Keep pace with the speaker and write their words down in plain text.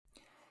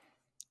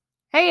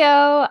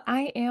Heyo,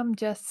 I am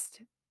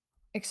just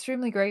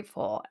extremely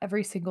grateful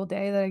every single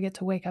day that I get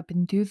to wake up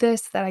and do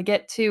this, that I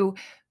get to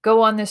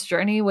go on this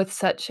journey with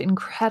such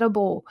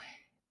incredible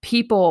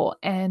people.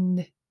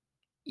 And,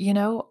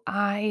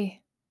 I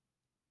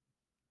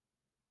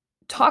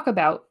talk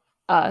about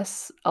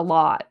us a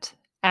lot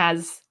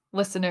as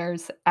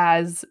listeners,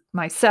 as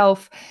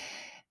myself.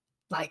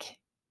 Like,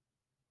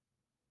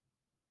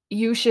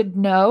 you should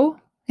know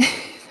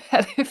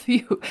that if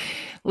you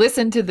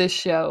listen to this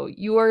show,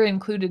 you are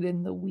included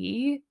in the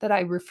we that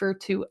I refer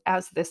to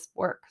as this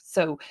work.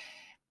 So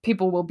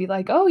people will be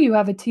like, "Oh, you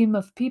have a team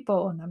of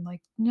people." And I'm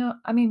like, "No,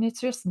 I mean,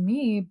 it's just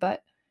me,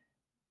 but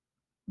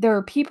there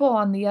are people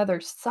on the other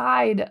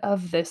side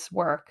of this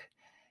work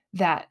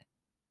that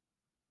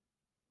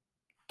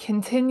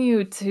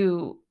continue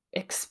to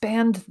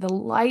expand the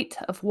light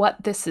of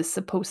what this is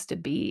supposed to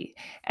be."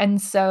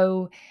 And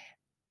so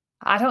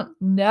I don't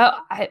know.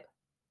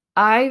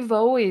 I've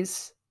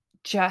always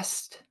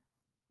just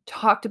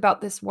talked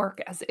about this work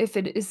as if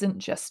it isn't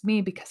just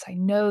me because I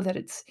know that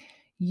it's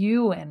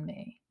you and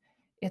me.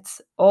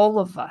 It's all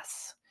of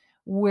us.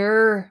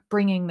 We're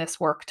bringing this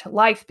work to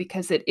life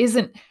because it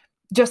isn't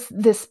just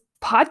this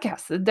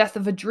podcast. The death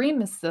of a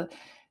dream is the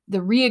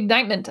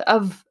reignitement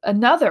of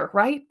another,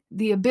 right?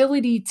 The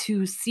ability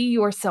to see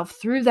yourself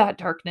through that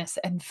darkness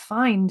and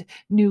find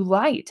new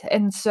light.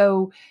 And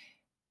so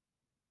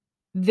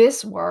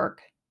this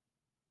work,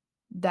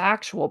 the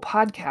actual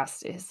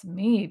podcast is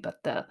me,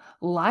 but the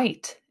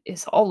light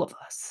is all of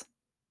us.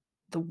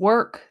 The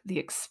work, the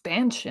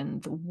expansion,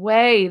 the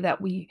way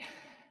that we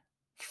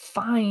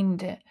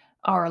find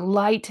our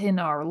light in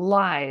our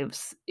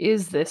lives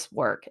is this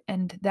work,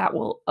 and that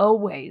will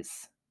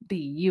always be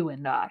you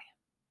and I.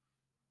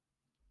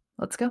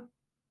 Let's go.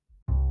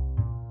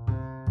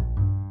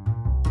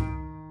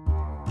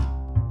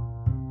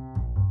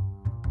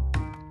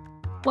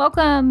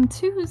 Welcome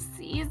to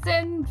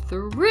season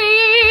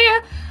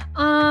 3.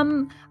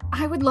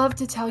 I would love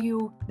to tell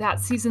you that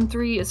season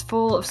 3 is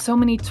full of so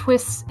many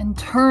twists and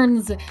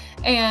turns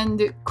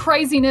and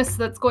craziness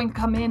that's going to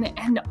come in,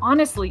 and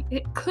honestly,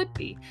 it could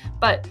be.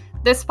 But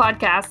this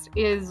podcast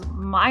is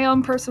my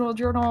own personal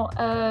journal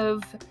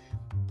of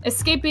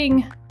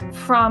escaping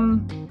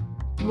from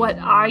what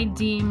I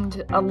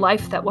deemed a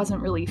life that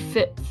wasn't really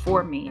fit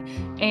for me.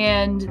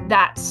 And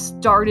that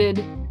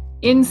started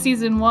in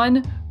season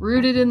 1,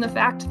 rooted in the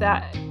fact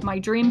that my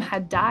dream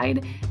had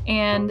died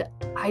and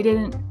I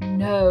didn't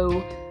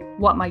know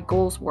what my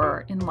goals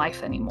were in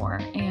life anymore.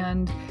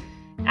 And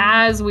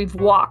as we've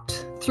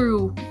walked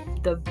through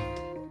the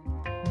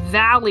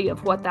valley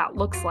of what that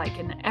looks like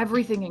and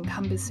everything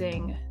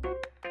encompassing,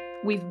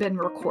 we've been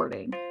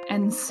recording.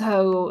 And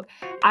so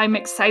I'm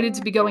excited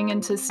to be going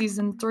into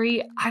season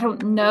 3. I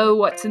don't know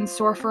what's in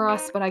store for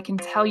us, but I can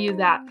tell you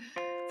that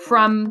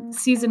from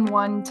season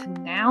 1 to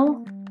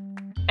now,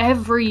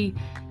 every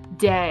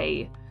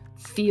day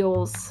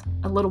feels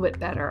a little bit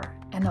better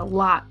and a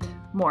lot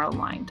more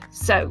aligned.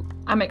 So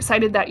I'm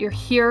excited that you're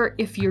here.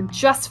 If you're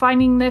just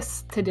finding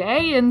this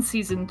today in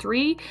season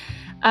 3,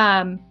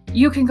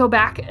 you can go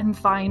back and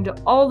find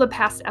all the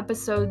past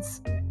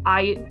episodes.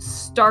 I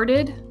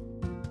started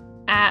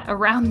at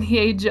around the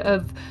age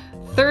of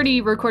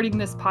 30 recording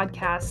this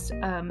podcast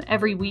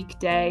every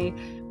weekday,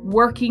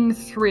 working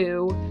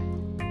through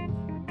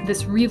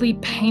this really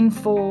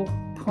painful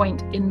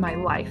point in my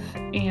life.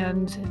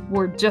 And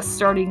we're just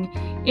starting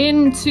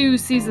into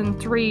season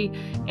 3,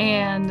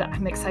 and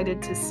I'm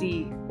excited to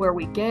see where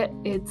we get.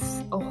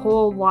 It's a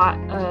whole lot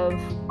of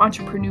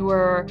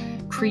entrepreneur,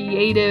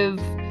 creative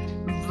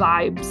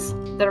vibes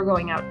that are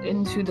going out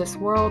into this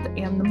world.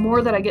 And the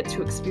more that I get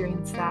to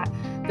experience that,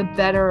 the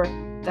better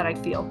that I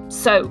feel.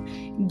 So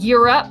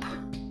gear up,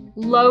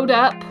 load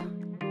up,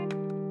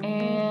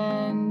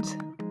 and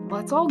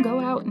let's all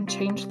go out and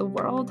change the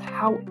world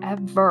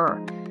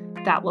however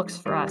that looks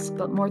for us.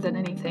 But more than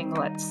anything,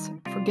 let's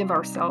forgive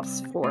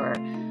ourselves for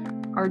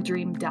our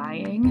dream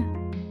dying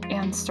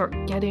and start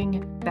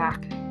getting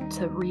back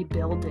to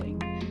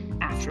rebuilding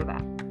after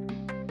that.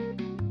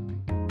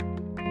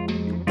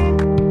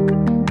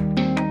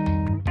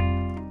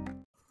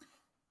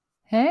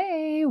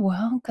 Hey,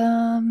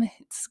 welcome.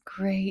 It's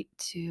great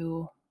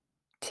to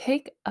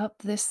take up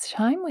this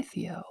time with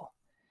you.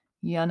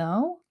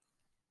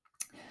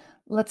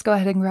 Let's go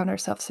ahead and ground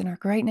ourselves in our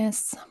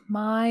greatness.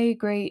 My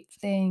great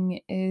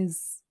thing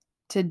is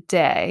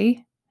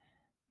today,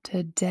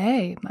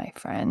 my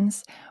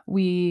friends,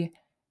 we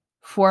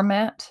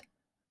format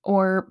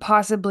or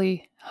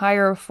possibly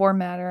hire a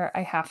formatter.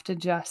 I have to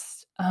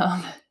just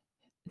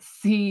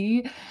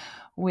see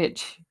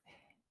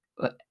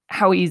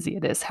how easy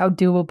it is, how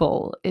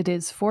doable it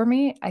is for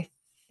me. I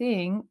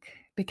think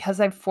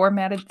because I've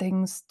formatted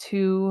things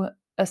to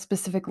a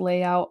specific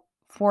layout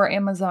for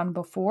Amazon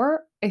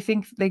before, I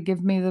think they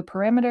give me the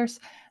parameters.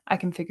 I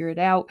can figure it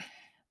out.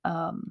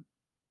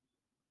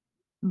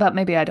 But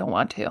maybe I don't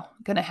want to.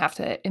 Gonna have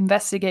to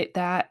investigate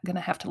that. Gonna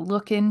have to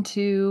look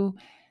into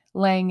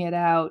laying it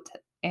out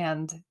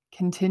and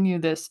continue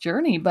this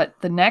journey. But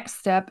the next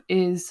step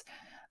is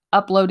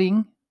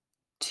uploading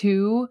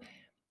to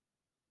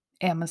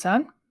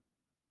Amazon,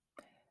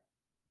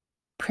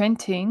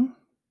 printing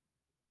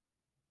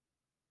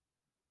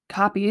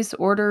copies,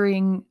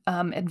 ordering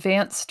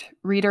advanced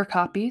reader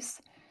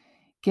copies,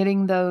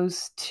 getting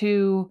those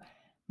to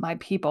my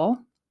people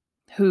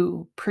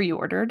who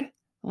pre-ordered,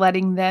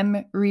 letting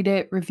them read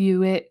it,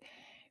 review it,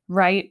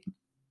 write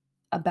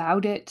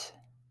about it,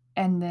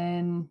 and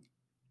then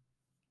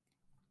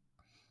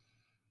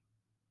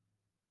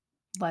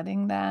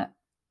letting that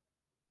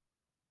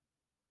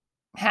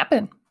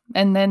happen,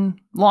 and then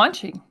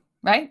launching,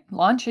 right?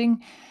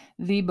 Launching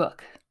the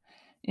book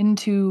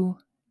into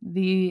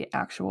the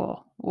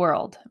actual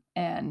world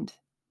and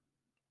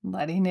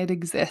letting it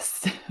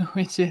exist,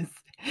 which is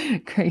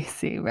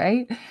crazy,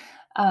 right?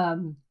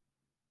 Um,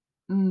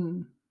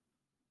 mm,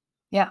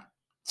 yeah.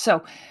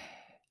 So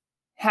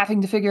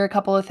having to figure a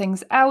couple of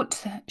things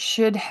out,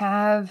 should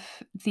have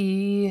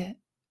the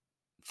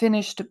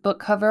finished book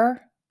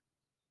cover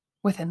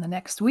within the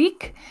next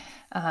week.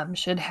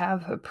 Should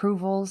have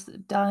approvals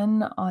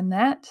done on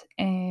that.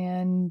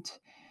 And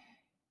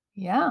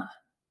yeah,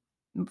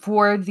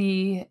 for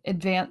the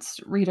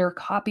advanced reader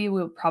copy,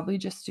 we'll probably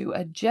just do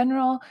a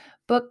general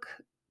book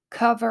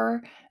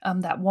cover.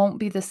 That won't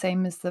be the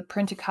same as the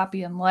printed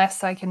copy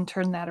unless I can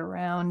turn that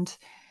around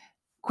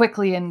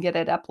quickly and get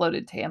it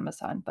uploaded to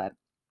Amazon. But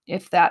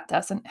if that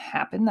doesn't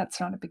happen, that's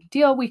not a big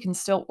deal. We can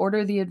still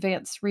order the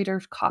advanced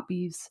reader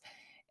copies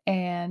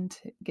and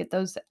get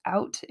those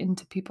out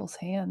into people's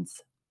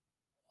hands.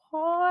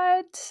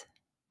 What?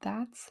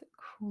 That's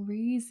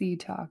crazy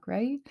talk,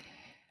 right?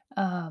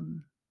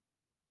 Um,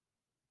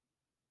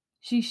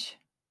 sheesh.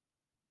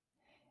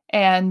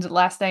 And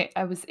last night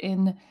I was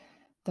in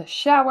the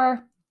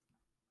shower.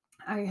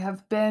 I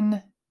have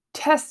been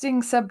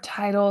testing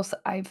subtitles.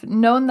 I've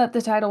known that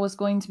the title was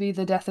going to be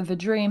The Death of a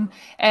Dream,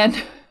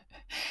 and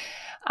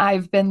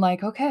I've been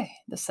like, okay,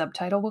 the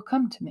subtitle will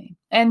come to me.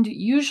 And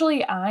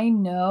usually I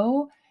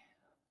know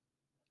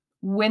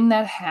when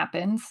that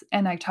happens,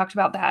 and I talked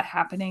about that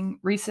happening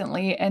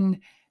recently, and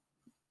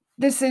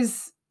this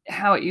is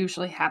how it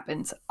usually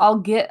happens. I'll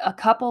get a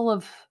couple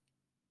of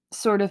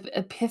sort of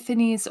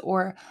epiphanies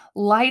or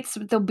lights,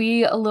 but they'll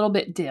be a little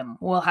bit dim.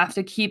 We'll have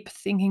to keep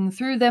thinking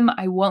through them.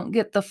 I won't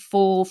get the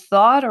full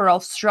thought, or I'll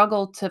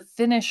struggle to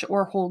finish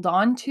or hold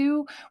on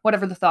to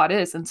whatever the thought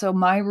is. And so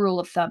my rule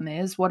of thumb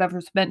is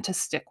whatever's meant to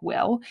stick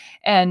will,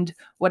 and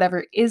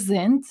whatever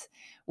isn't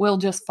will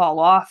just fall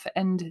off.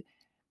 And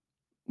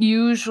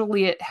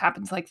usually it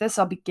happens like this.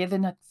 I'll be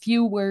given a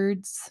few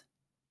words,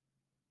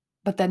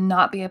 but then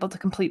not be able to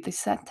complete the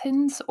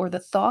sentence or the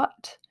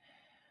thought.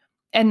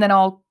 And then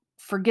I'll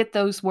forget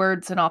those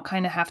words, and I'll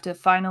kind of have to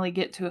finally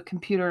get to a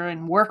computer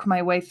and work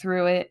my way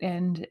through it.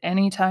 And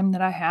anytime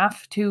that I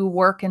have to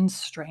work and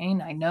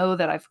strain, I know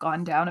that I've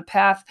gone down a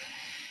path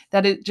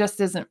that it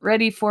just isn't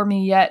ready for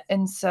me yet.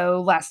 And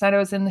so last night I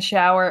was in the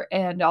shower,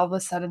 and all of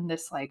a sudden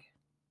this, like,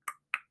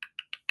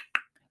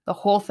 the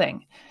whole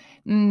thing.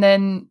 And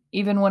then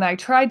even when I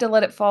tried to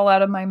let it fall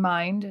out of my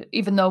mind,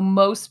 even though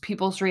most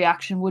people's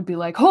reaction would be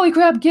like, "Holy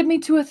crap, get me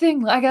to a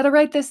thing. I got to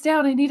write this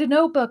down. I need a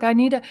notebook. I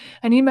need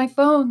my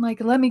phone. Like,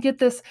 let me get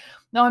this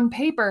on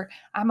paper."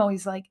 I'm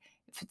always like,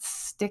 if it's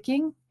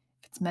sticking,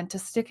 if it's meant to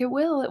stick, it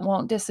will. It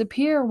won't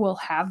disappear. We'll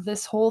have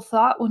this whole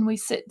thought when we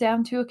sit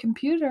down to a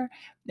computer.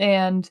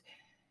 And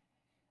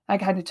I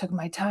kind of took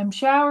my time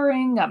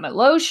showering, got my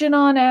lotion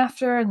on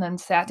after, and then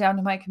sat down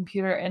to my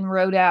computer and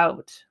wrote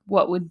out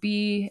what would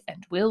be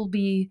and will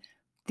be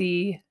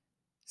the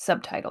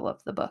subtitle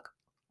of the book.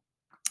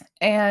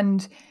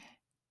 And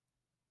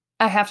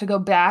I have to go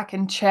back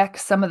and check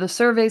some of the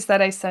surveys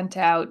that I sent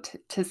out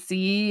to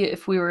see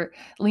if we were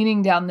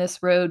leaning down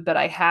this road. But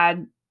I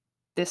had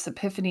this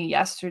epiphany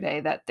yesterday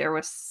that there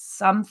was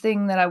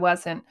something that I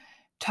wasn't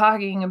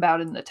talking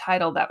about in the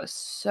title that was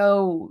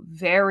so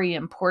very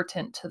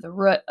important to the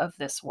root of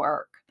this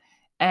work.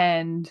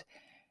 And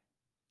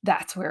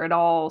that's where it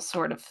all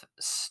sort of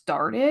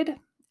started.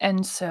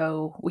 And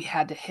so we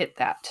had to hit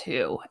that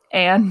too.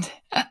 And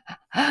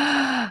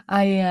I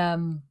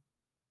am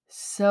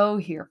so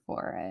here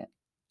for it.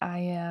 I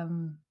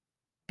am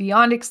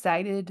beyond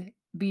excited,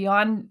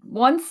 beyond,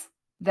 once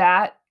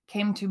that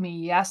came to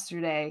me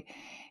yesterday,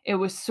 it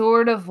was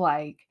sort of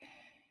like,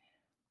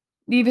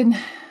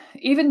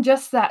 even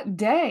just that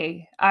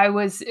day, I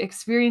was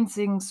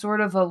experiencing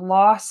sort of a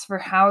loss for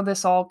how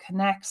this all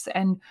connects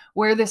and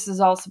where this is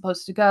all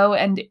supposed to go,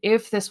 and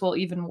if this will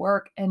even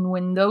work. And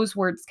when those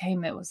words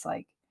came, it was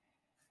like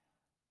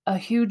a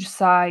huge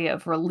sigh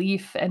of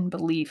relief and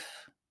belief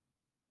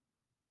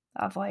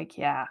of like,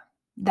 yeah,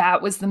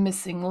 that was the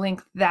missing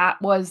link.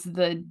 That was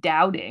the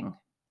doubting,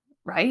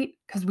 right?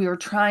 Because we were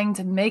trying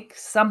to make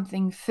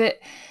something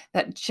fit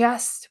that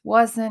just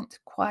wasn't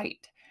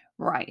quite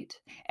right.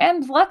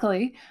 And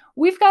luckily,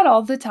 we've got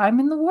all the time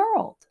in the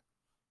world,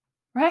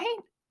 right?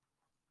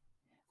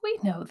 We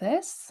know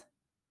this.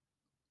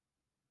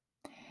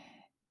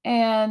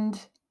 And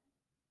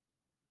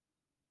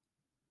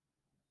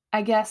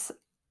I guess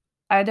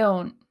I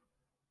don't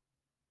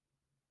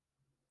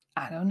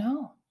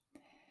know.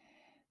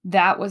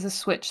 That was a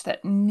switch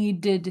that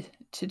needed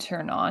to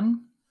turn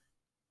on.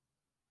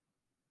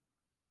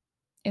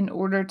 in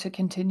order to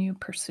continue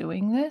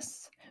pursuing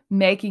this,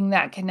 making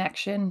that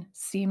connection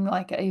seem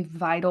like a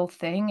vital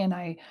thing. And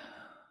I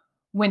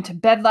went to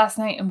bed last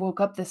night and woke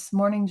up this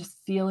morning just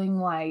feeling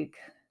like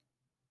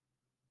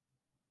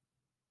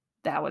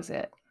that was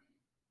it.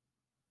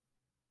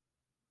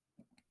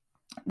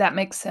 That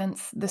makes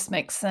sense. This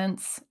makes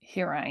sense.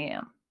 Here I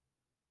am.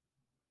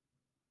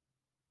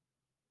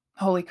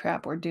 Holy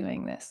crap, we're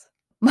doing this.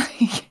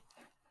 Like,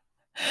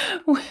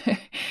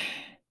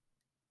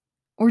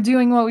 we're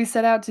doing what we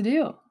set out to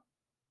do.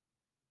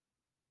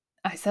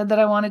 I said that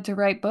I wanted to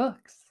write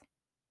books.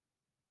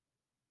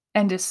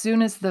 And as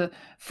soon as the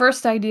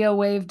first idea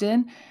waved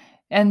in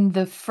and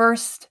the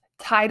first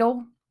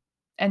title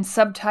and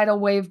subtitle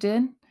waved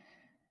in,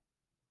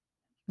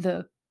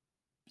 the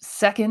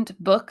second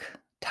book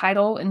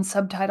title and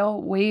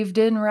subtitle waved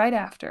in right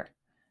after.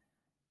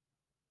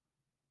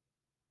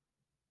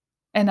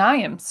 And I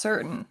am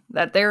certain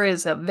that there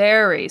is a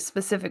very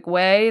specific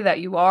way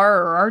that you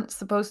are or aren't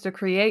supposed to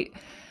create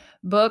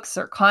books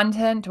or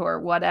content or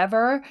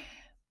whatever.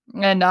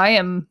 And I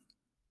am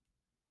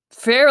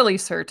fairly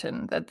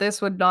certain that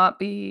this would not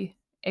be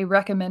a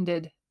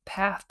recommended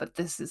path, but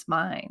this is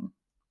mine,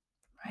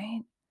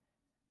 right?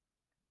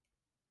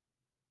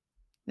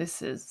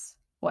 This is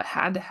what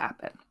had to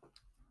happen.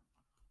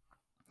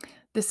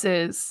 This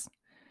is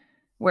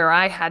where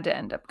I had to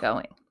end up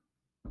going.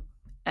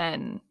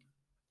 And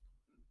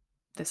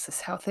this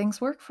is how things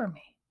work for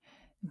me.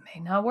 It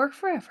may not work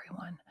for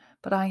everyone,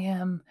 but I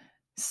am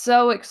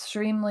so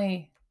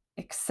extremely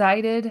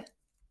excited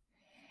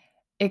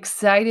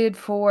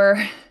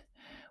for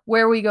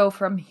where we go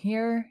from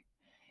here,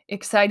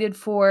 excited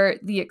for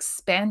the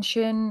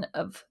expansion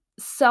of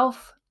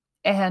self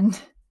and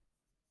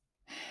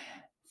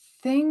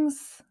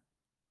things.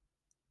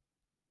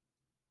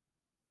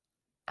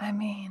 I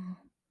mean,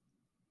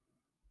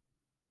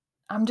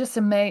 I'm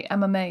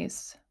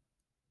amazed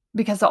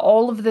because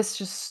all of this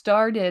just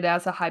started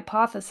as a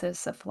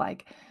hypothesis of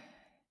like,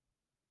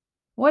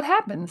 what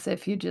happens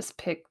if you just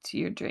picked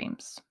your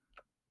dreams?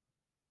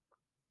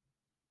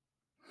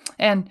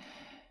 And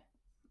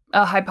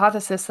a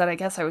hypothesis that I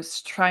guess I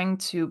was trying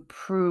to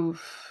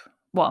prove,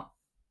 well,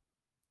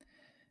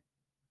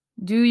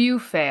 do you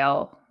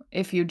fail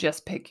if you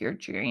just pick your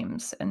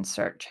dreams and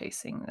start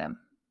chasing them?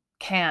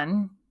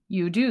 Can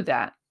you do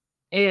that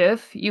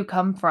if you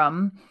come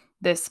from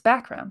this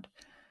background?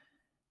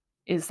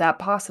 Is that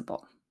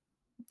possible?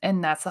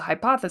 And that's a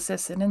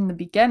hypothesis. And in the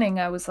beginning,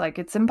 I was like,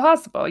 it's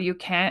impossible. You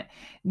can't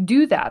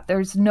do that.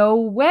 There's no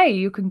way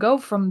you can go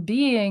from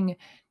being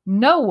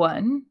no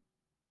one,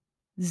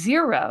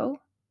 zero,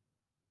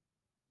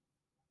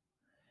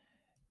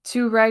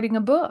 to writing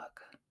a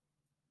book,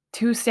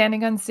 to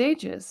standing on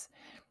stages,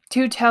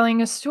 to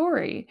telling a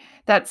story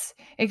that's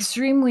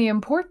extremely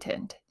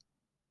important.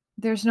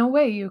 There's no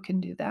way you can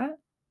do that.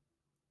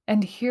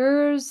 And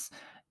here's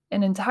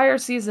an entire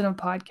season of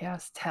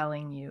podcasts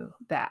telling you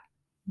that.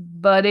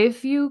 But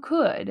if you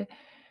could,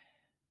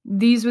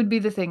 these would be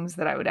the things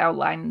that I would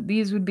outline.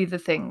 These would be the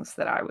things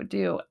that I would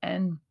do.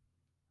 And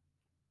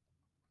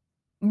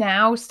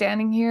now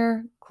standing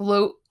here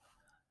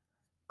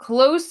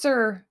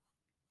closer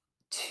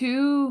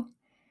to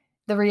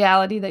the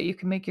reality that you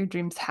can make your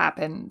dreams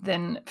happen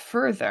than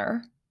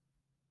further,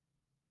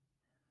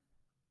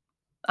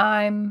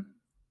 I'm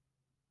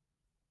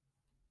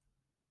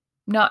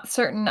not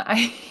certain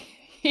I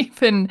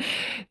even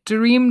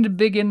dreamed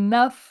big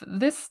enough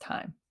this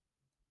time.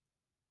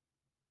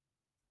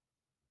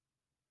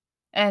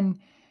 And,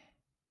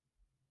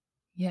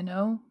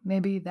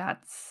 maybe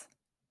that's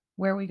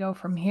where we go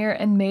from here.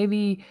 And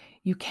maybe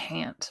you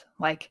can't.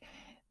 Like,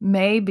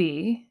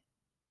 maybe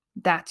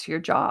that's your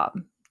job,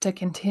 to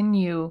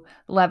continue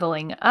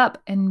leveling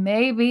up. And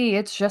maybe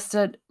it's just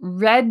a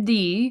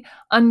ready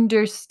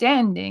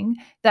understanding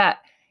that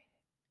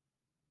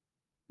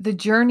the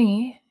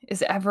journey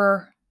is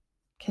ever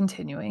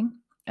continuing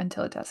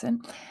until it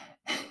doesn't.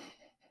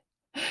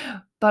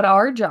 But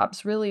our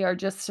jobs really are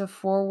just to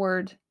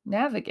forward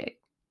navigate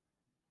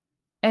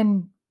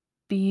and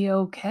be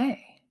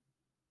okay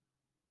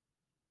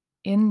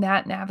in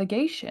that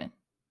navigation,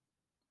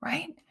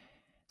 right?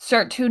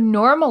 Start to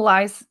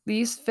normalize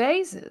these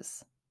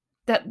phases,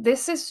 that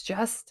this is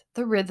just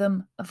the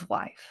rhythm of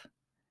life.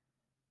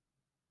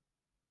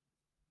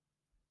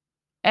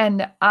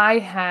 And I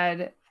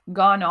had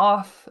gone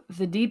off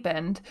the deep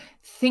end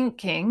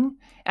thinking,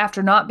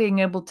 after not being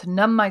able to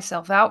numb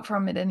myself out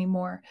from it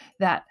anymore,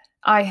 that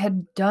I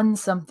had done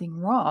something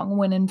wrong,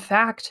 when in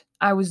fact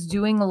I was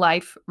doing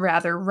life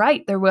rather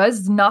right. There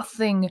was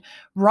nothing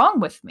wrong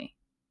with me.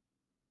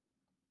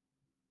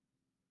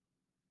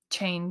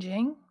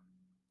 Changing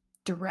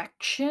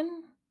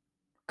direction,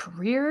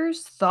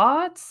 careers,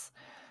 thoughts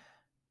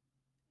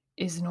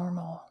is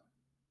normal.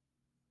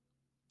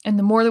 And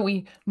the more that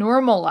we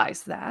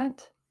normalize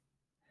that,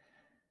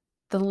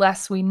 the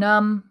less we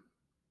numb,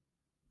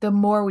 the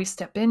more we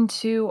step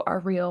into our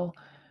real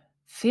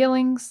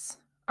feelings,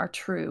 our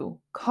true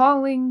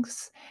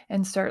callings,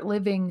 and start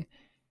living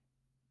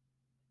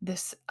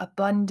this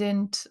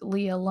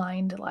abundantly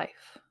aligned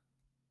life.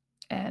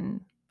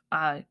 And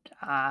I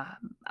uh,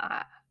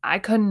 I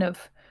couldn't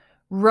have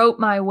wrote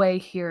my way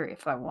here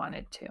if I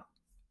wanted to.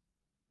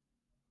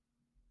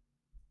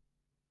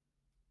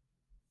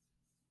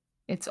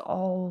 It's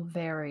all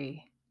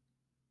very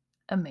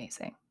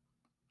amazing.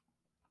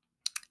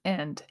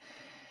 And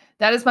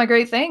that is my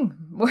great thing.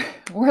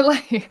 We're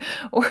like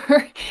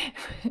we're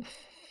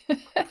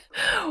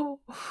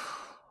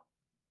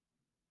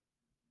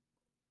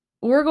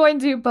we're going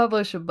to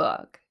publish a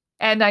book.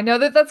 And I know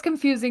that that's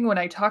confusing when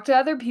I talk to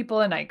other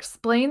people and I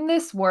explain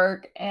this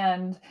work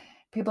and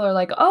people are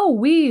like,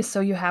 "Oh, so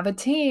you have a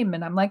team."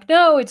 And I'm like,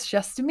 "No, it's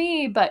just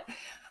me." But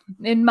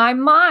in my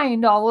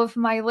mind, all of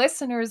my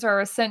listeners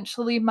are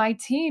essentially my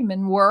team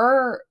and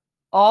we're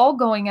all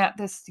going at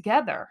this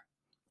together.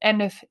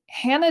 And if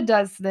Hannah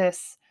does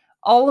this,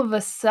 all of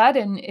a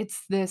sudden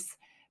it's this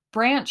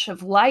branch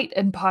of light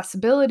and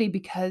possibility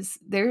because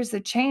there's a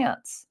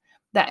chance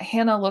that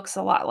Hannah looks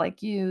a lot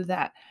like you,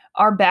 that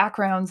our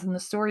backgrounds and the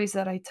stories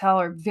that I tell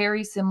are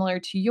very similar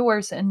to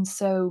yours. And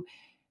so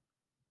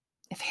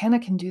if Hannah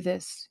can do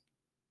this,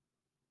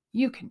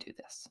 you can do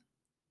this.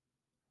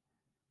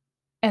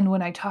 And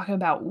when I talk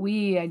about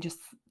we, I just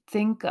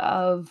think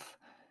of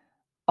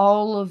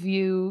all of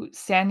you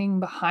standing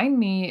behind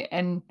me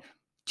and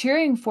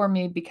cheering for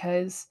me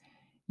because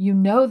you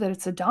know that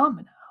it's a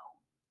domino,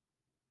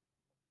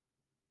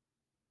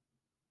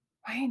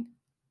 right?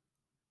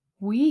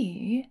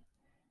 We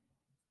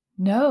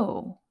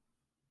know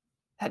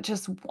that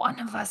just one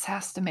of us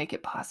has to make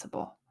it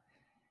possible,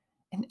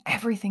 and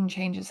everything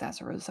changes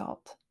as a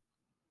result.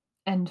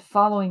 And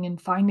following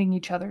and finding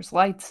each other's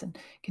lights and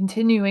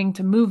continuing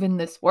to move in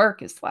this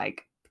work is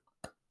like,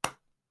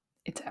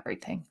 it's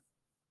everything.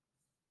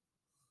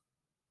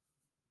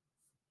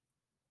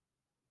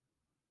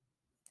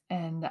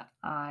 And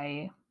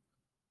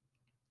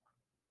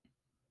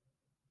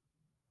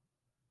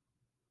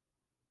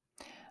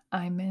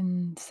I'm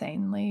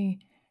insanely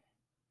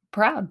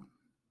proud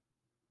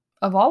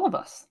of all of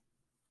us,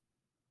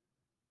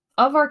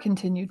 of our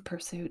continued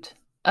pursuit,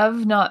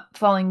 of not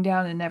falling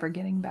down and never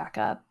getting back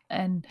up.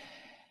 And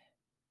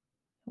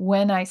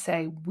when I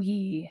say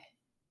we,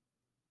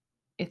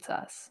 it's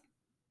us.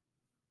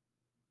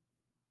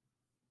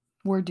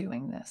 We're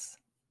doing this.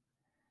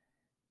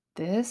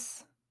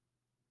 This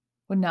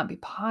would not be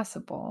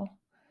possible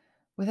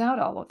without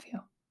all of you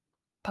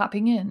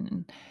popping in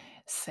and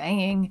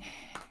saying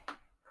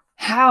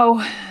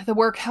how the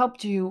work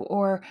helped you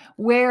or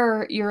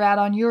where you're at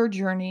on your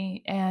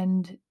journey,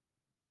 and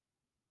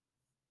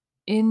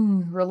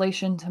in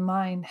relation to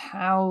mine,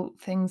 how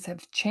things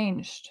have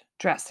changed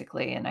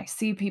drastically. And I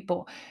see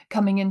people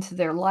coming into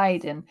their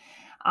light, and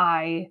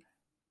I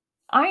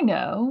I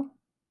know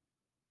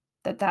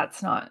that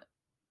that's not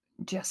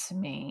just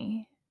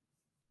me.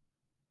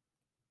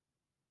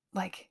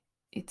 Like,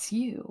 it's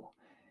you,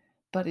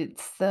 but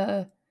it's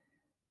the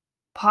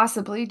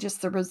possibly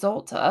just the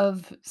result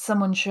of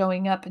someone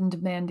showing up and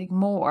demanding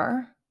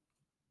more,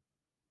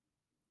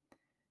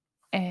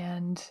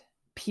 and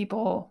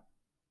people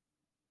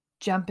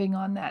jumping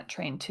on that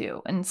train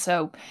too. And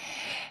so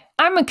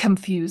I'm a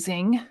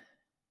confusing,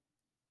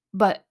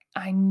 but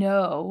I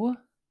know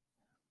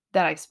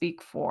that I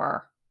speak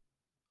for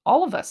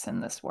all of us in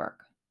this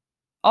work.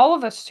 All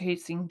of us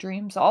chasing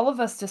dreams, all of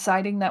us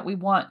deciding that we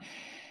want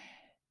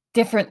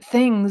different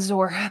things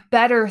or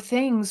better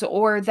things,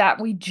 or that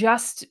we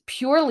just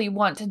purely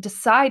want to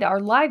decide our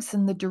lives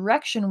in the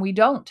direction we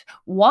don't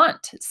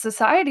want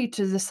society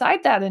to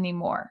decide that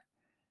anymore.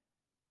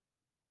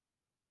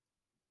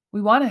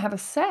 We want to have a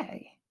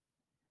say.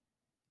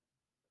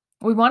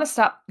 We want to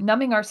stop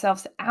numbing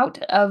ourselves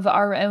out of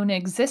our own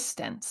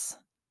existence.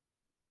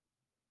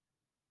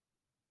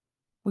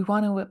 We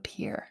want to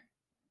appear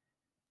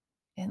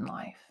in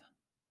life.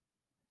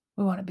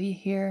 We want to be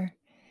here.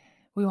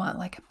 We want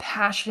like a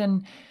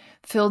passion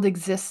filled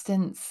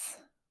existence.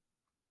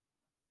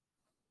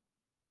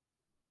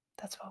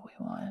 That's what we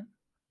want.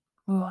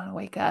 We want to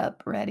wake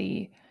up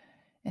ready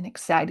and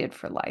excited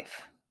for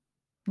life,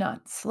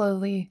 not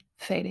slowly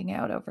fading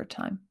out over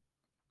time.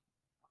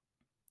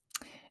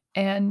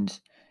 And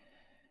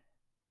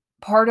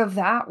part of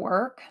that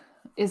work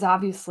is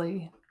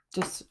obviously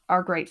just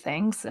our great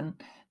things. And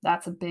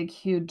that's a big,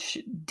 huge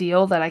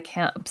deal that I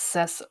can't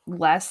obsess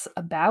less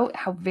about,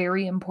 how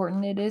very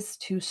important it is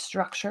to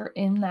structure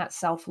in that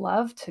self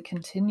love, to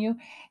continue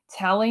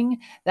telling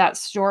that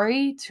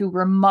story, to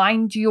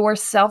remind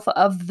yourself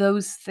of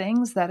those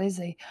things. That is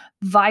a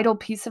vital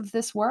piece of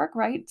this work,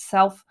 right?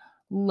 Self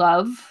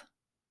love,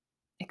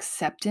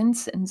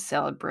 acceptance, and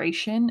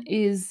celebration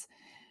is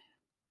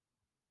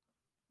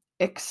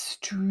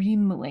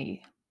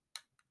extremely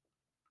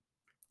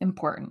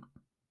important.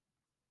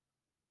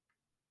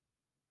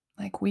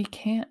 Like we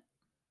can't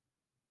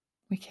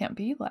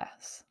be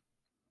less.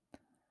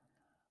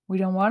 We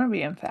don't want to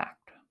be, in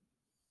fact.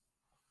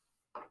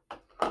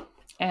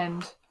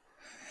 And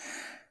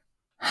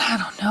I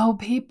don't know,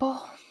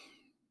 people.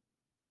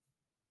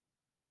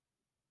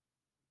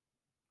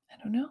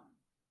 I don't know.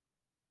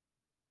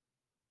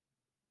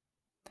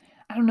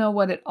 I don't know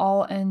what it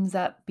all ends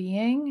up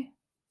being.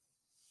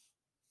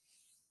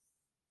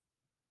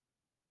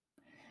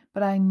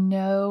 But I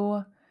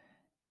know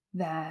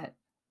that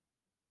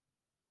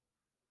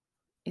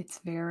it's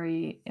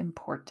very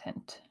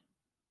important.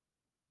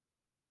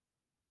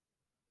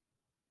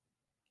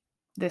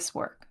 This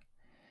work,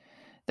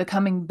 the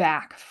coming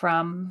back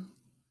from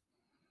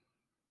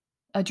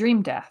a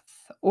dream death,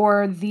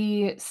 or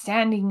the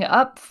standing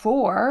up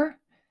for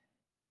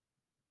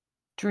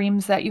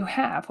dreams that you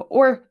have,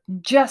 or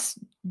just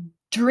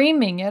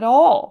dreaming at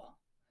all.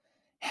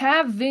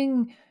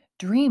 Having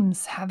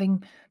dreams,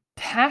 having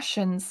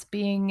passions,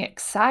 being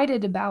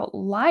excited about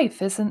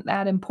life, isn't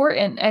that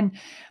important? And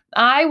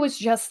I was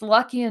just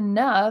lucky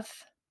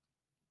enough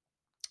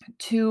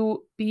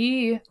to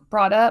be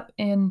brought up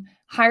in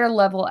higher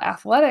level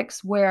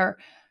athletics where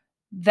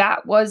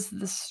that was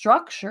the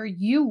structure.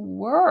 You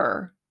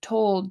were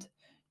told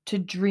to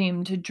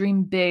dream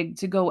big,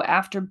 to go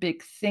after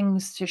big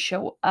things, to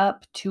show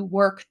up, to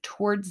work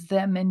towards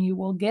them, and you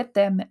will get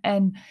them.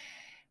 And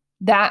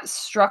that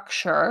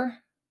structure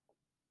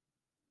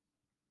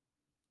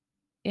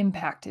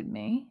impacted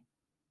me.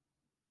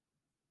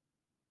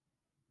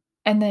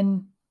 And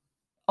then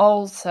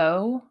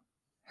also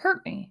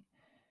hurt me,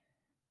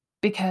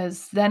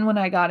 because then when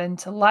I got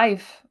into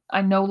life,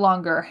 I no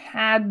longer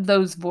had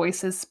those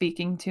voices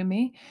speaking to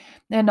me.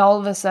 And all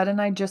of a sudden,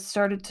 I just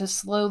started to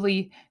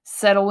slowly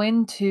settle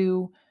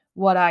into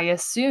what I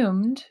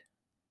assumed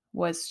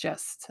was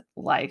just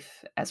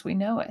life as we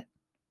know it,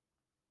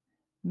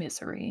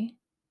 misery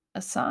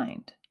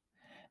assigned.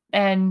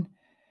 And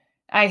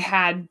I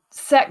had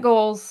set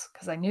goals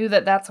because I knew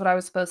that that's what I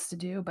was supposed to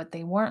do, but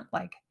they weren't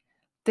like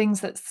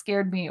things that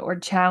scared me or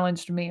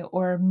challenged me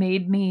or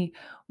made me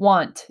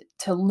want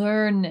to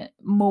learn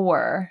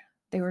more.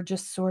 They were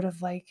just sort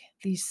of like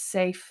these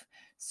safe,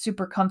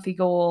 super comfy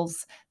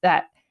goals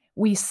that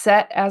we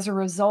set as a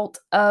result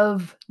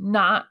of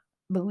not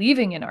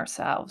believing in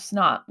ourselves,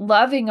 not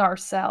loving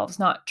ourselves,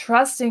 not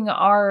trusting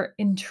our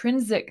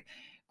intrinsic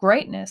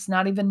greatness,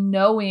 not even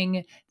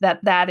knowing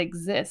that that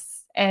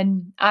exists.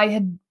 And I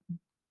had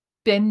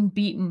been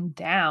beaten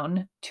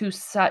down to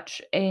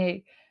such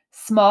a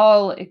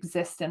small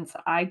existence,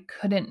 I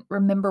couldn't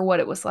remember what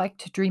it was like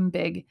to dream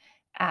big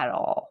at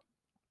all.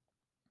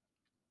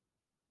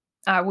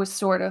 I was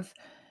sort of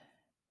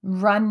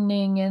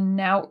running and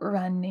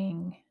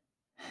outrunning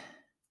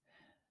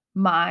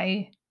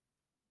my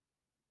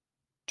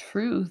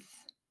truth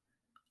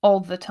all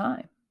the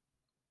time,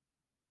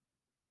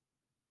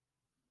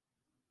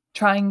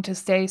 trying to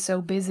stay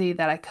so busy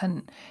that I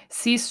couldn't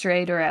see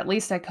straight, or at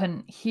least I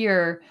couldn't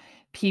hear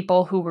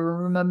people who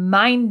were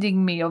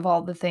reminding me of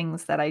all the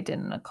things that I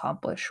didn't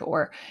accomplish,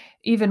 or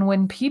even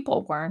when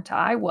people weren't,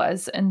 I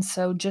was. And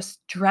so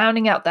just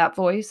drowning out that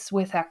voice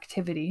with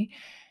activity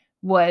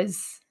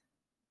was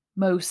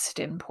most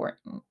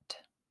important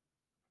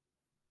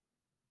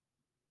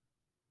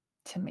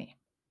to me.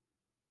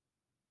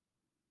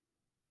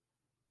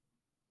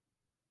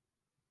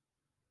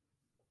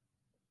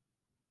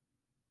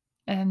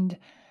 And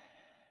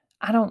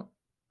I don't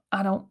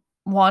I don't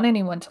want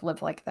anyone to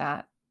live like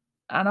that.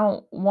 I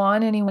don't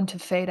want anyone to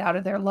fade out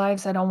of their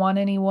lives. I don't want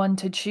anyone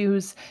to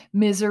choose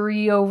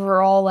misery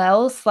over all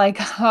else. Like,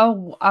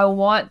 how I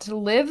want to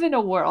live in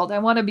a world. I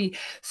want to be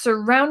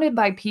surrounded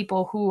by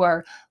people who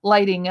are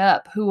lighting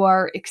up, who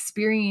are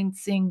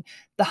experiencing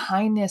the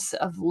highness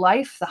of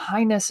life, the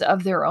highness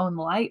of their own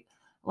light.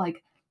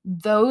 Like,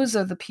 those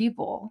are the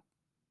people.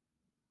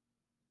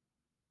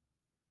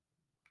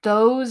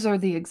 Those are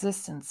the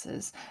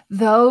existences.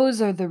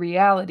 Those are the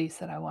realities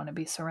that I want to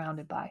be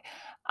surrounded by.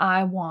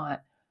 I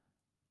want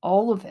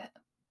all of it.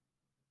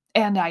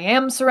 And I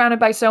am surrounded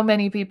by so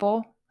many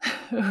people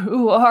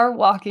who are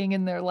walking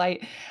in their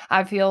light.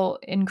 I feel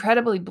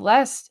incredibly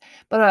blessed,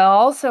 but I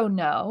also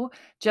know,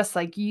 just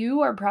like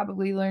you are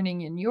probably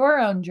learning in your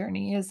own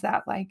journey, is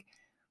that like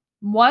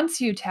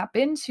once you tap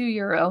into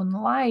your own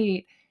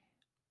light,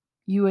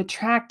 you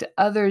attract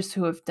others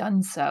who have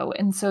done so.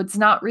 And so it's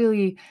not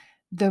really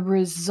the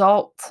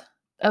result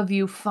of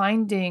you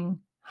finding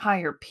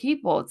higher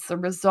people, it's the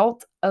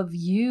result of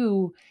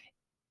you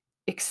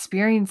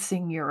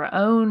experiencing your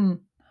own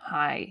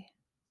high,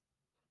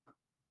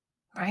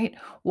 right?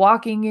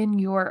 Walking in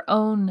your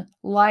own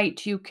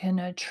light, you can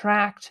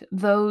attract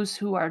those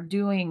who are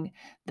doing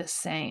the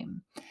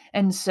same.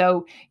 And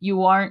so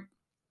you aren't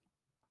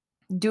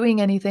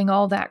doing anything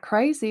all that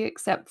crazy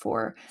except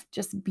for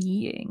just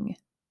being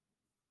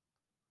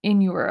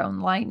in your own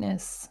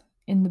lightness,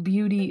 in the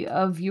beauty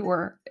of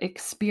your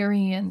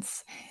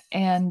experience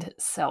and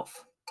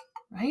self,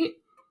 right?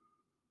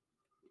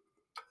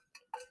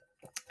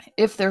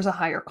 If there's a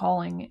higher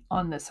calling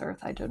on this earth,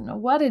 I don't know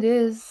what it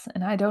is,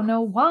 and I don't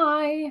know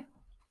why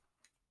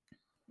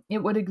it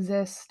would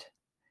exist,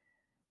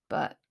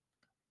 but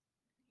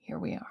here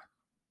we are.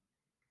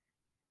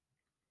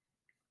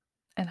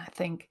 And I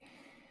think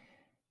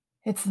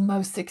it's the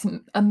most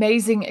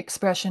amazing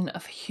expression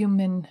of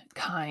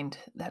humankind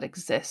that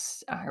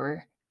exists.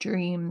 Our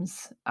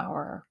dreams,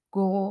 our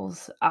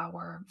goals,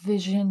 our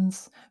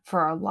visions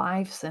for our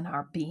lives and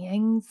our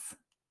beings.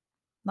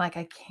 Like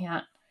I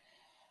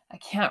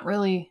can't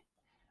really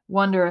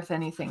wonder if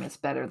anything is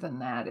better than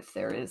that. If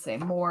there is a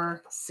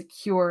more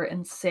secure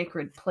and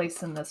sacred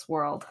place in this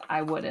world,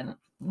 I wouldn't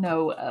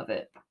know of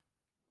it.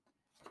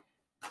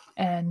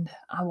 And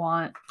I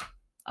want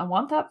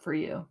that for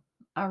you.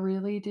 I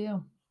really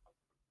do.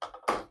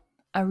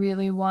 I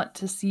really want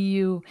to see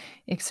you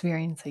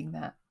experiencing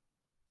that.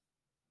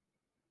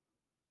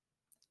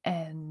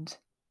 And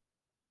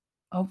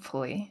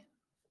hopefully,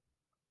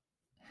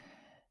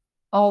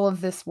 all of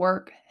this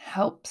work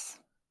helps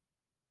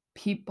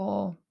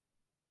people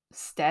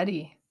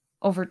steady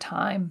over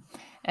time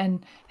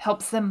and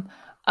helps them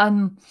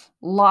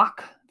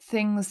unlock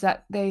things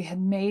that they had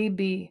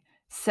maybe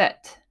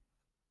set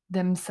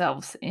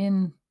themselves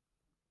in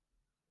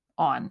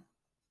on.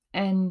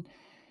 And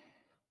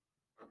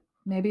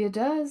maybe it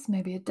does,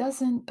 maybe it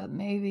doesn't, but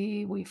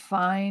maybe we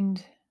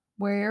find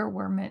where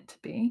we're meant to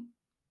be.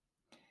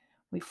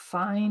 We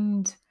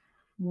find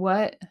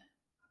what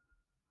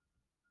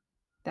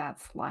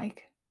that's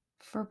like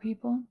for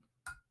people.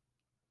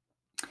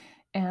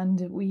 And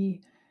we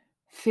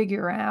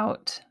figure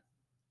out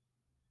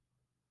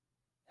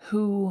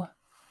who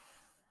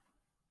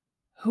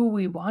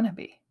we want to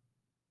be.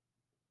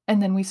 And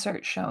then we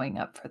start showing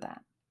up for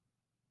that.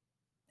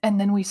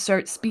 And then we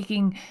start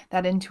speaking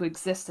that into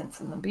existence.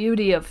 And the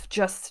beauty of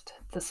just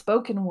the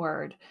spoken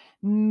word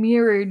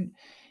mirrored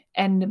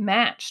and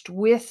matched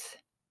with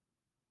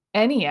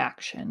any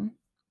action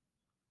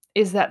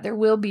is that there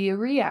will be a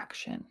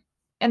reaction.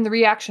 And the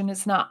reaction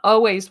is not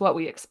always what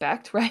we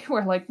expect, right?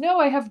 We're like, no,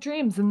 I have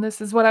dreams and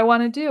this is what I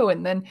want to do.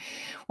 And then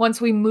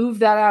once we move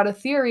that out of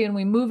theory and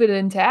we move it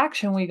into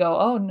action, we go,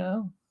 oh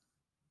no.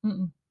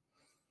 Mm-mm.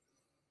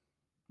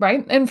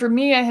 Right? And for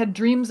me, I had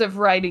dreams of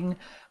writing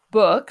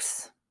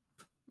books.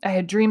 I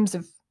had dreams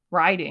of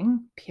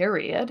writing,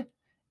 period.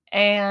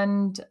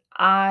 And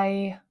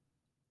I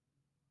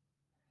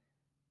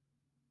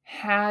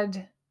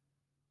had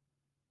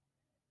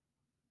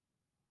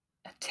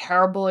a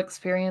terrible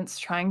experience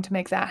trying to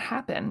make that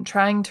happen,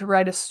 trying to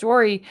write a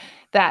story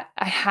that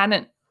I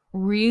hadn't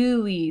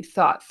really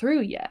thought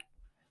through yet.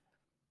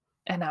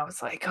 And I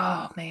was like,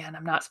 oh man,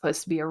 I'm not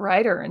supposed to be a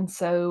writer. And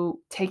so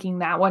taking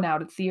that one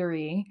out of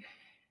theory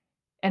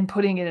and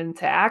putting it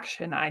into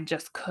action, I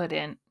just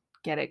couldn't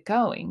get it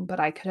going, but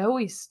I could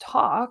always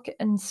talk.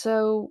 And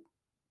so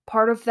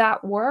part of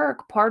that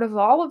work, part of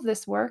all of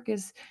this work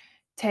is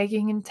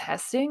taking and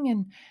testing,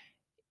 and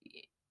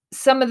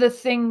some of the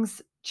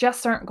things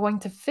just aren't going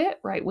to fit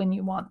right when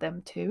you want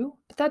them to,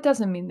 but that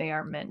doesn't mean they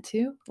aren't meant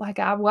to. Like,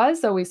 I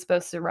was always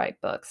supposed to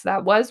write books.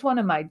 That was one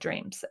of my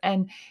dreams,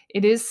 and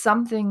it is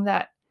something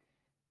that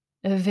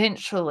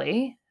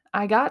eventually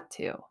I got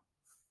to.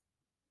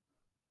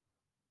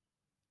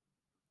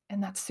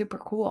 And that's super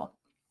cool.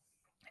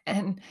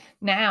 And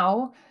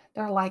now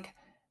there are like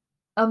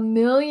a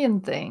million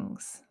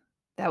things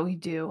that we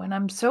do. And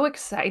I'm so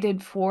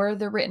excited for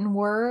the written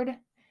word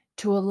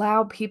to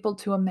allow people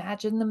to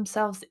imagine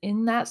themselves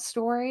in that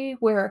story,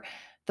 where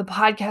the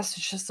podcast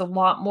is just a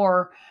lot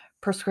more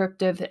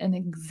prescriptive and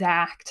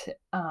exact.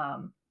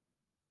 I'm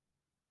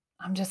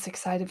just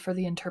excited for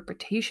the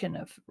interpretation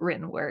of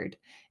written word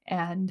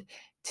and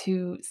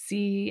to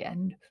see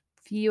and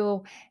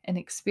feel and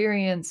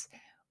experience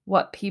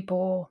what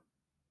people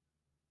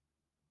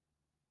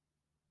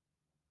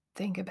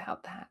think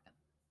about that,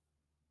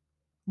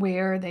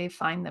 where they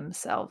find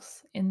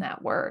themselves in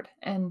that word.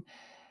 And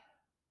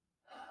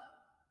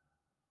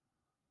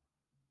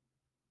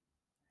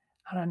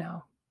I don't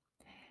know.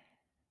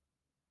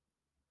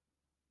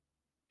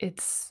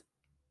 It's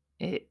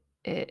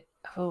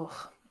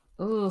oh,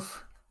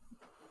 oof,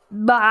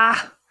 bah.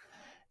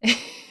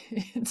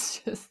 It's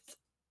just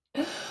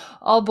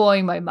all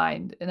blowing my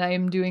mind. And I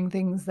am doing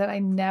things that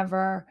I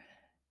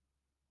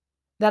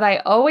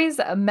always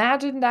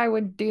imagined I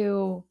would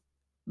do,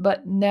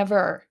 but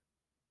never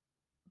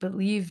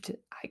believed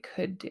I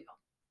could do.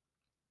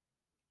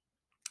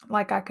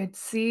 Like, I could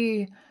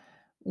see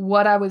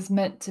what I was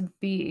meant to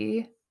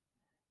be,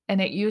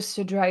 and it used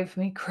to drive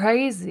me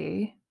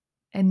crazy,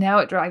 and now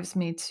it drives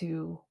me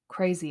to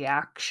crazy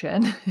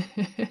action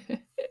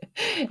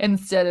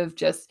instead of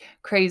just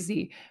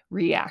crazy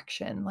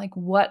reaction. Like,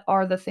 what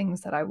are the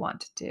things that I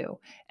want to do?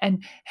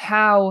 And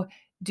how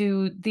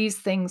do these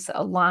things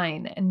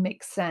align and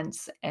make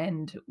sense?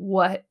 And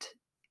what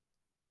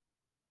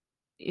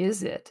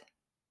is it?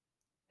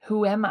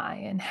 Who am I?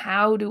 And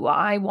how do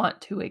I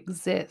want to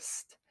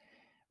exist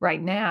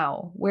right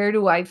now? Where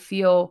do I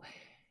feel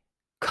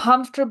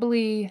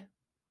comfortably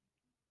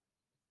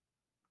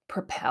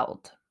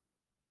propelled?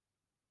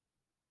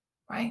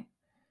 Right?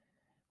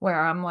 Where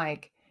I'm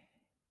like,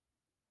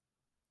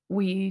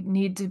 we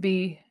need to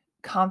be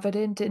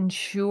confident and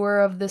sure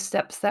of the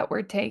steps that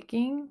we're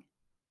taking.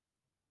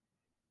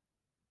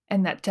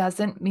 And that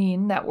doesn't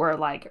mean that we're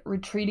like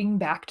retreating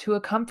back to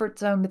a comfort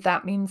zone, but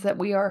that means that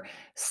we are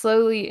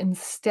slowly and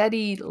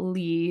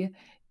steadily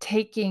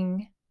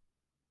taking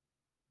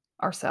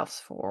ourselves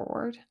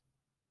forward,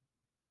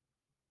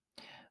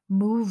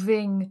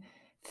 moving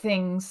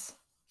things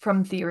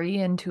from theory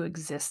into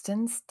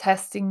existence,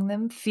 testing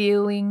them,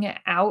 feeling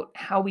out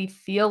how we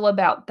feel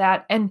about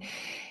that, and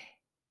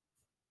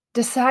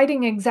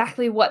deciding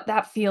exactly what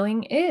that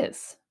feeling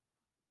is.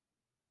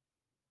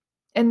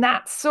 And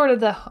that's sort of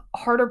the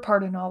harder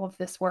part in all of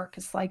this work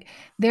is like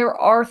there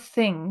are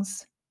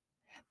things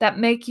that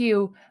make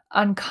you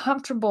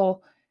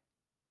uncomfortable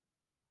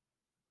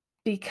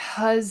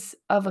because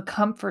of a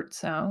comfort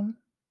zone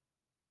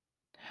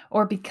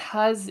or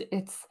because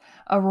it's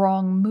a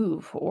wrong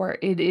move or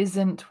it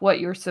isn't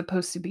what you're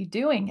supposed to be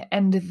doing.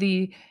 And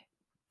the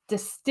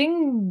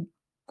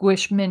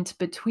distinguishment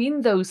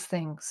between those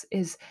things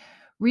is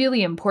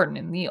really important.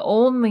 And the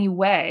only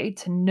way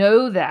to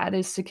know that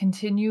is to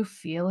continue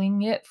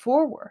feeling it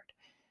forward,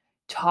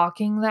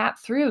 talking that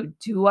through.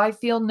 Do I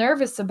feel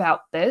nervous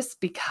about this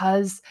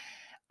because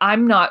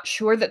I'm not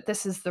sure that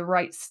this is the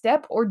right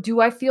step? Or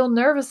do I feel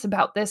nervous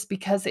about this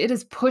because it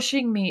is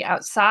pushing me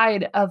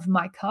outside of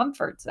my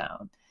comfort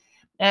zone?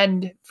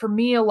 And for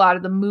me, a lot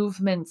of the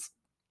movements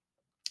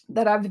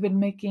that I've been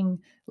making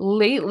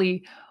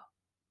lately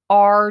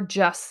are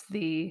just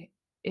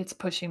it's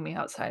pushing me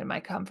outside of my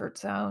comfort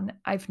zone.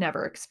 I've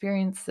never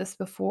experienced this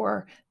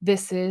before.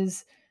 This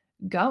is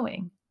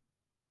going.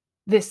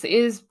 This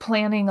is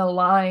planting a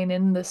line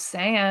in the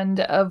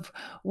sand of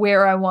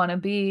where I want to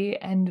be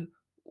and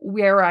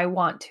where I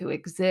want to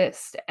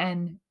exist.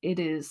 And it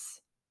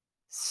is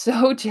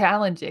so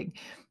challenging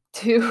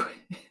to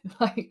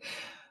like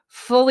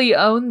fully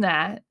own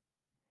that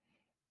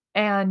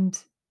and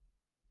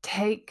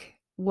take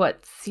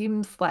what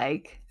seems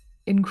like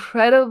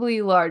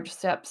incredibly large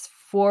steps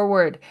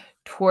forward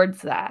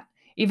towards that,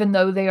 even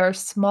though they are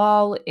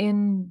small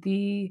in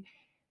the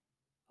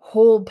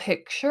whole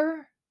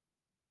picture.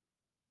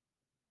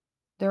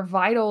 They're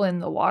vital in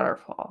the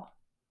waterfall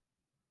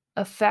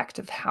effect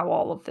of how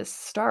all of this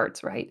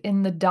starts, right?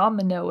 In the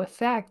domino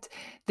effect,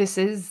 this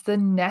is the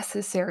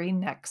necessary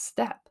next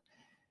step.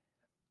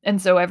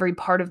 And so every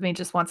part of me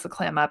just wants to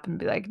clam up and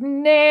be like,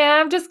 nah,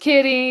 I'm just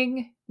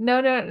kidding.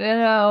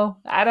 No.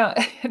 I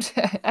don't,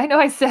 I know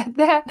I said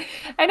that.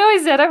 I know I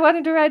said I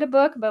wanted to write a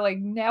book, but like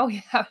now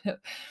we have to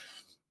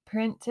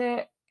print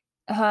it.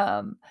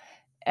 And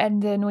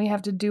then we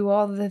have to do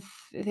all the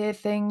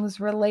things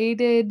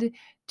related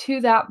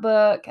to that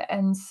book.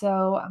 And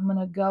so I'm going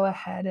to go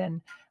ahead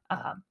and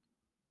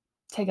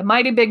take a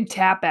mighty big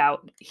tap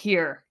out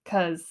here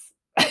because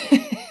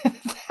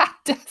that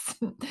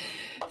doesn't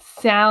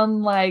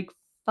sound like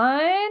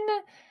fun.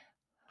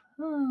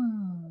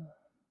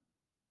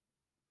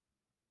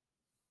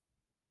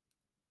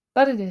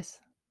 But it is.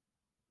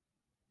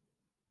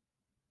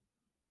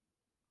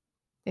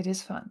 It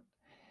is fun.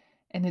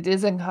 And it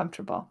is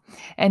uncomfortable.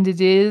 And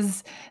it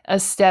is a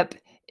step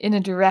in a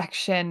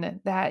direction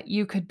that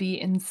you could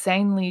be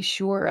insanely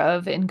sure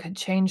of and could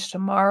change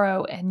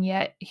tomorrow. And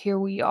yet here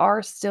we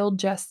are still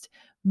just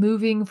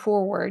moving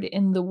forward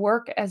in the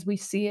work as we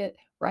see it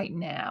right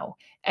now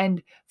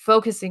and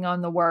focusing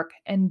on the work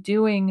and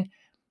doing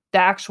the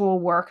actual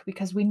work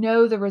because we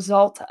know the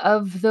result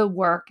of the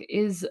work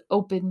is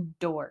open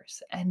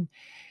doors. And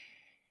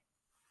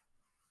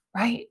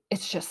right,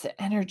 it's just an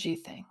energy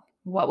thing.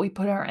 What we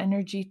put our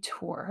energy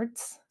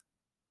towards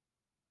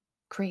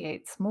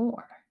creates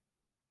more.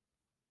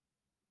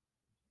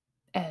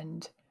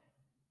 And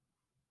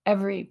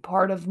every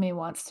part of me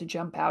wants to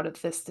jump out of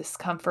this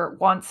discomfort,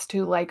 wants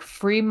to like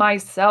free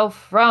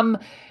myself from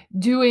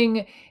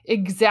doing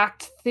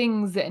exact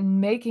things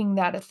and making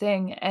that a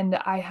thing. And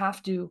I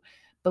have to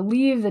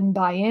believe and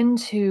buy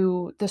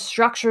into the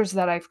structures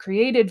that I've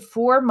created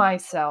for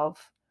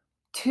myself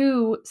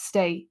to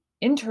stay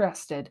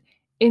interested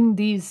in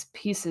these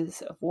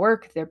pieces of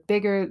work. They're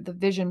bigger, the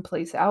vision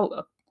plays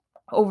out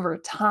over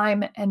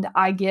time, and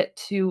I get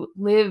to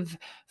live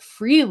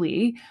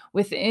freely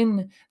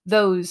within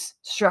those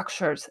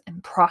structures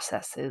and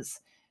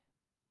processes.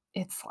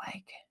 It's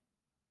like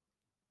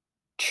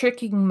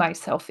tricking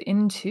myself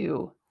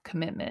into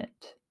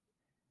commitment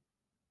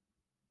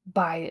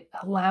by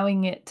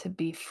allowing it to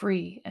be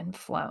free and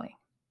flowing.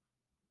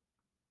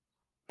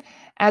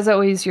 As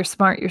always, you're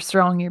smart, you're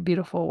strong, you're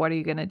beautiful. What are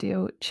you going to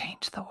do?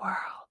 Change the world.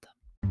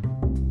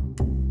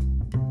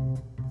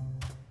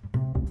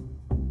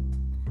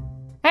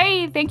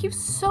 Hey, thank you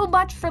so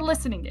much for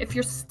listening. If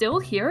you're still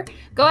here,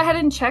 go ahead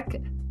and check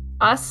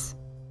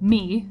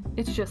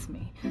it's just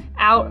me,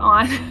 out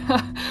on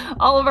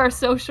all of our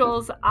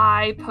socials.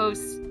 I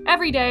post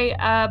every day,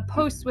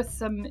 post with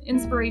some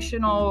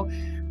inspirational,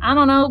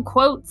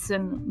 quotes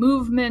and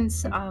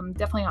movements,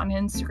 definitely on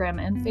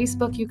Instagram and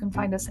Facebook. You can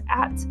find us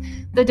at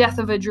The Death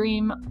of a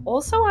Dream,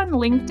 also on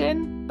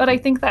LinkedIn, but I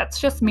think that's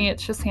just me.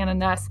 It's just Hannah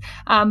Nuss.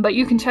 But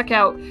you can check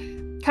out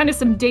kind of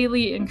some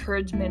daily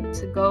encouragement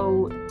to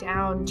go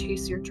down,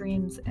 chase your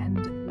dreams,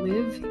 and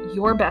live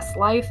your best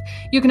life.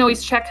 You can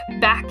always check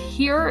back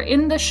here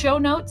in the show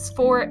notes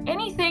for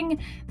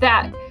anything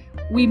that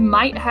we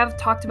might have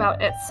talked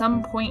about at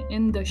some point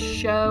in the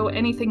show,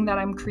 anything that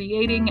I'm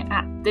creating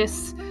at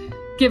this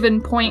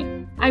given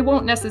point. I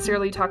won't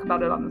necessarily talk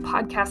about it on the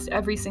podcast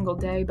every single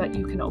day, but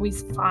you can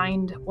always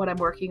find what I'm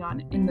working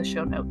on in the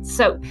show notes.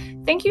 So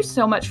thank you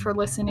so much for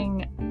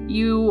listening.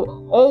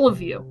 All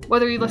of you,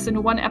 whether you listen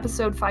to one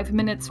episode, 5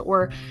 minutes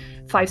or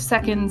 5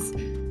 seconds,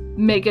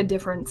 make a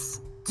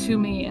difference to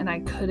me. And I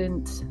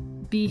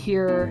couldn't be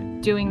here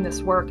doing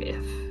this work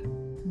if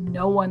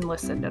no one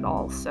listened at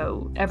all.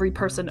 So every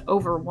person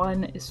over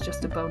one is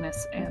just a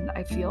bonus. And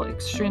I feel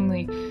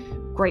extremely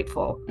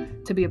grateful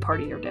to be a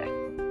part of your day.